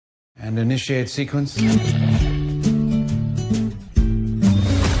And initiate sequence. Gina,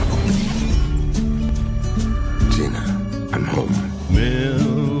 I'm home.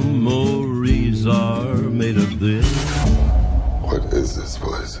 Memories are made of this. What is this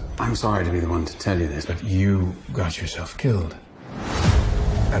place? I'm sorry to be the one to tell you this, but you got yourself killed.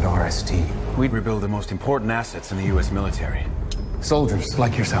 At RST, we rebuild the most important assets in the U.S. military. Soldiers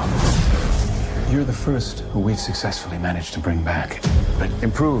like yourself. You're the first who we've successfully managed to bring back, but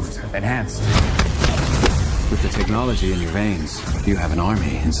improved, enhanced. With the technology in your veins, you have an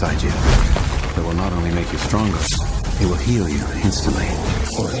army inside you that will not only make you stronger, it will heal you instantly.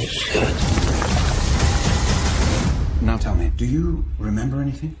 Holy shit. Now tell me, do you remember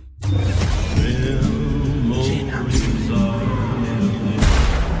anything? Gina.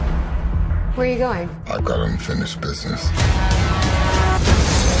 Where are you going? I've got unfinished business.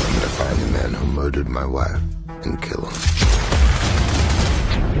 I'm gonna find the man who murdered my wife and kill him.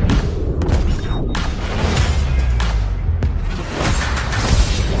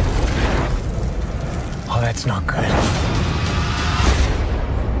 Oh, that's not good.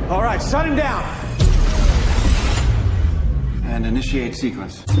 All right, shut him down. And initiate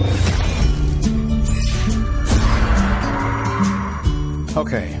sequence.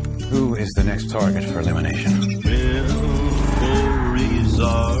 Okay, who is the next target for elimination? Memories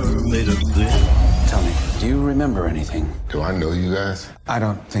are made of this. Tell me, do you remember anything? Do I know you guys? I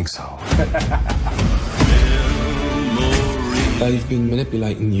don't think so. They've been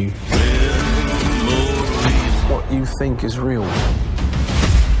manipulating you. What you think is real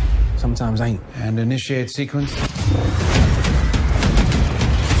sometimes ain't. And initiate sequence.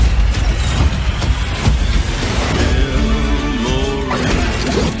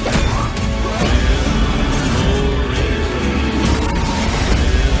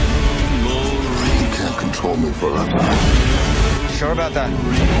 You can't control me forever. Sure about that?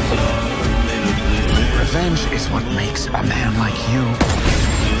 Revenge is what makes a man like you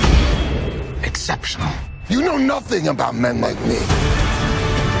exceptional. You know nothing about men like me.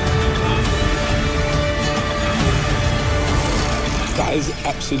 That is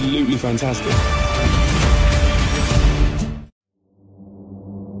absolutely fantastic.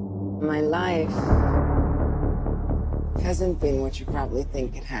 My life hasn't been what you probably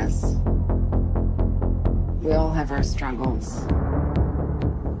think it has. We all have our struggles.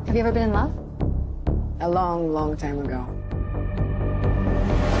 Have you ever been in love? A long, long time ago.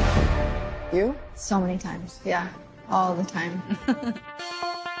 You? So many times. Yeah, all the time.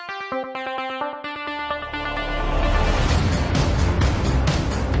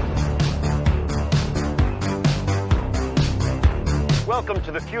 Welcome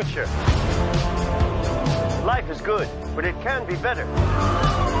to the future. Life is good, but it can be better.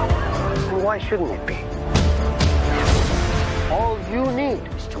 And why shouldn't it be? All you need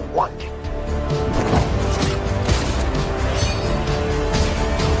is to want it.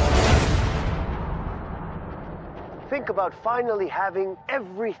 Think about finally having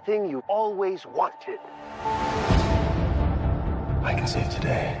everything you always wanted. I can save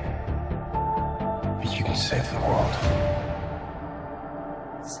today, but you can save the world.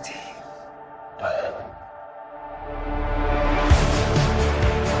 Steve. Diane.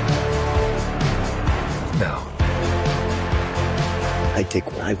 Now, I take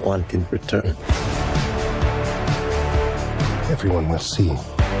what I want in return. Everyone will see.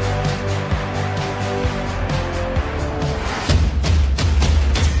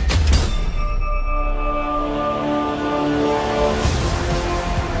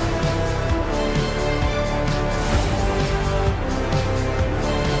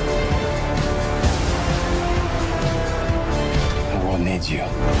 The world needs you.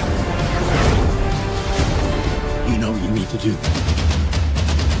 You know what you need to do.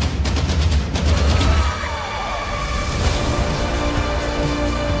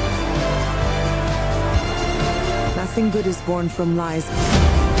 Nothing good is born from lies.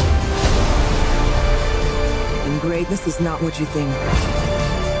 And greatness is not what you think.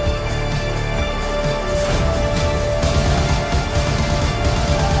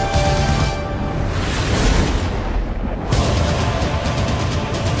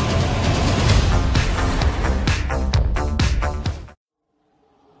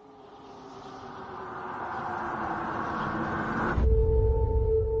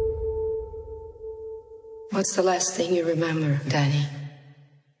 What's the last thing you remember, Danny?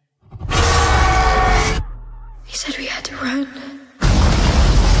 He said we had to run.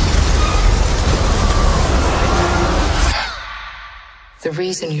 The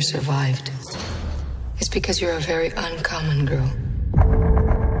reason you survived is because you're a very uncommon girl.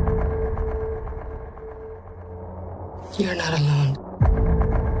 You're not alone.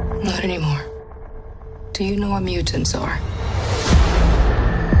 Not anymore. Do you know what mutants are?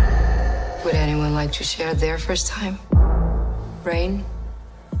 Would anyone like to share their first time? Rain?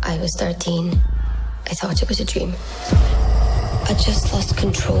 I was 13. I thought it was a dream. I just lost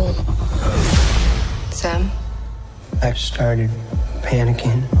control. Sam? I started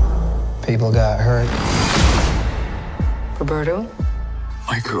panicking. People got hurt. Roberto?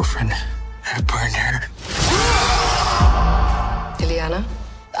 My girlfriend. I burned her. Ileana?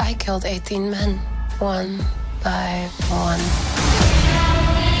 I killed 18 men, one by one.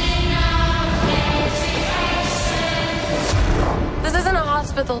 This isn't a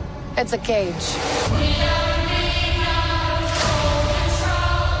hospital, it's a cage.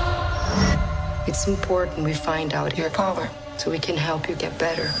 It's important we find out your power so we can help you get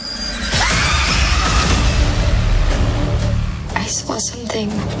better. I saw something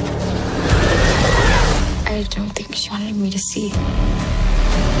I don't think she wanted me to see.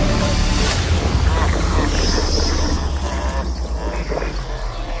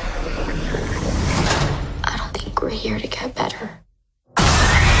 I don't think we're here to get better.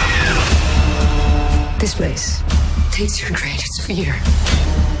 This place takes your greatest fear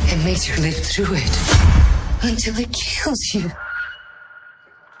and makes you live through it until it kills you.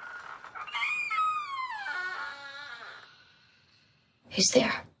 Who's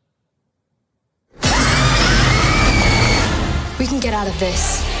there? We can get out of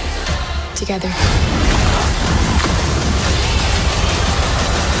this together.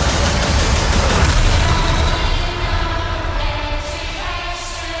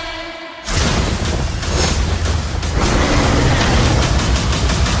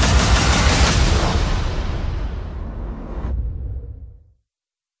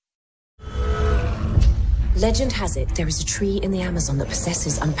 Legend has it there is a tree in the Amazon that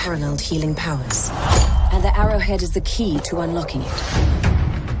possesses unparalleled healing powers. And the arrowhead is the key to unlocking it.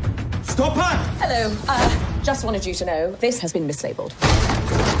 Stop her! Hello. Just wanted you to know, this has been mislabeled.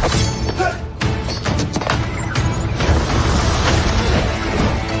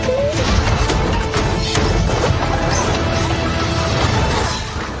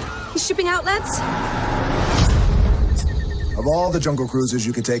 Shipping outlets? Of all the jungle cruises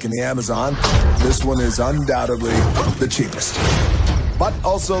you can take in the Amazon, this one is undoubtedly the cheapest. But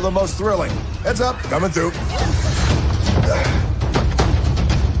also the most thrilling. Heads up, coming through.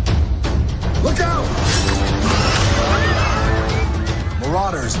 Look out!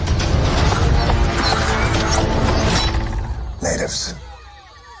 Marauders. Natives.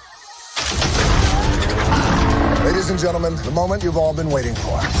 Ladies and gentlemen, the moment you've all been waiting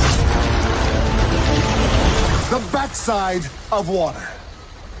for. The backside of water.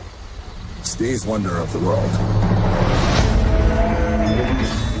 It's the eighth wonder of the world.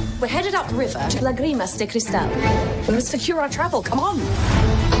 We're headed upriver to Lagrimas de Cristal. We must secure our travel. Come on.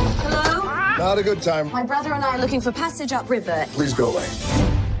 Hello? Not a good time. My brother and I are looking for passage upriver. Please go away.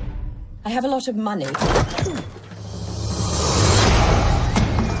 I have a lot of money.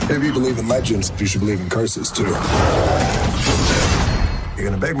 If you believe in legends, you should believe in curses, too. You're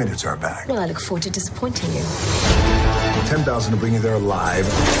gonna beg me to turn back. Well, I look forward to disappointing you. 10,000 to bring you there alive.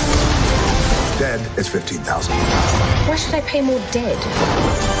 Dead is 15,000. Why should I pay more dead?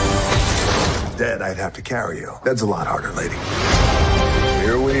 Dead, I'd have to carry you. Dead's a lot harder, lady.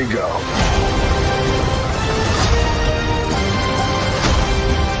 Here we go.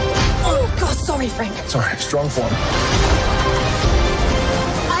 Oh, God, sorry, Frank. Sorry, strong form.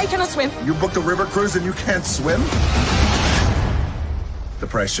 I cannot swim. You booked a river cruise and you can't swim? The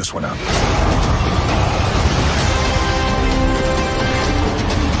price just went up.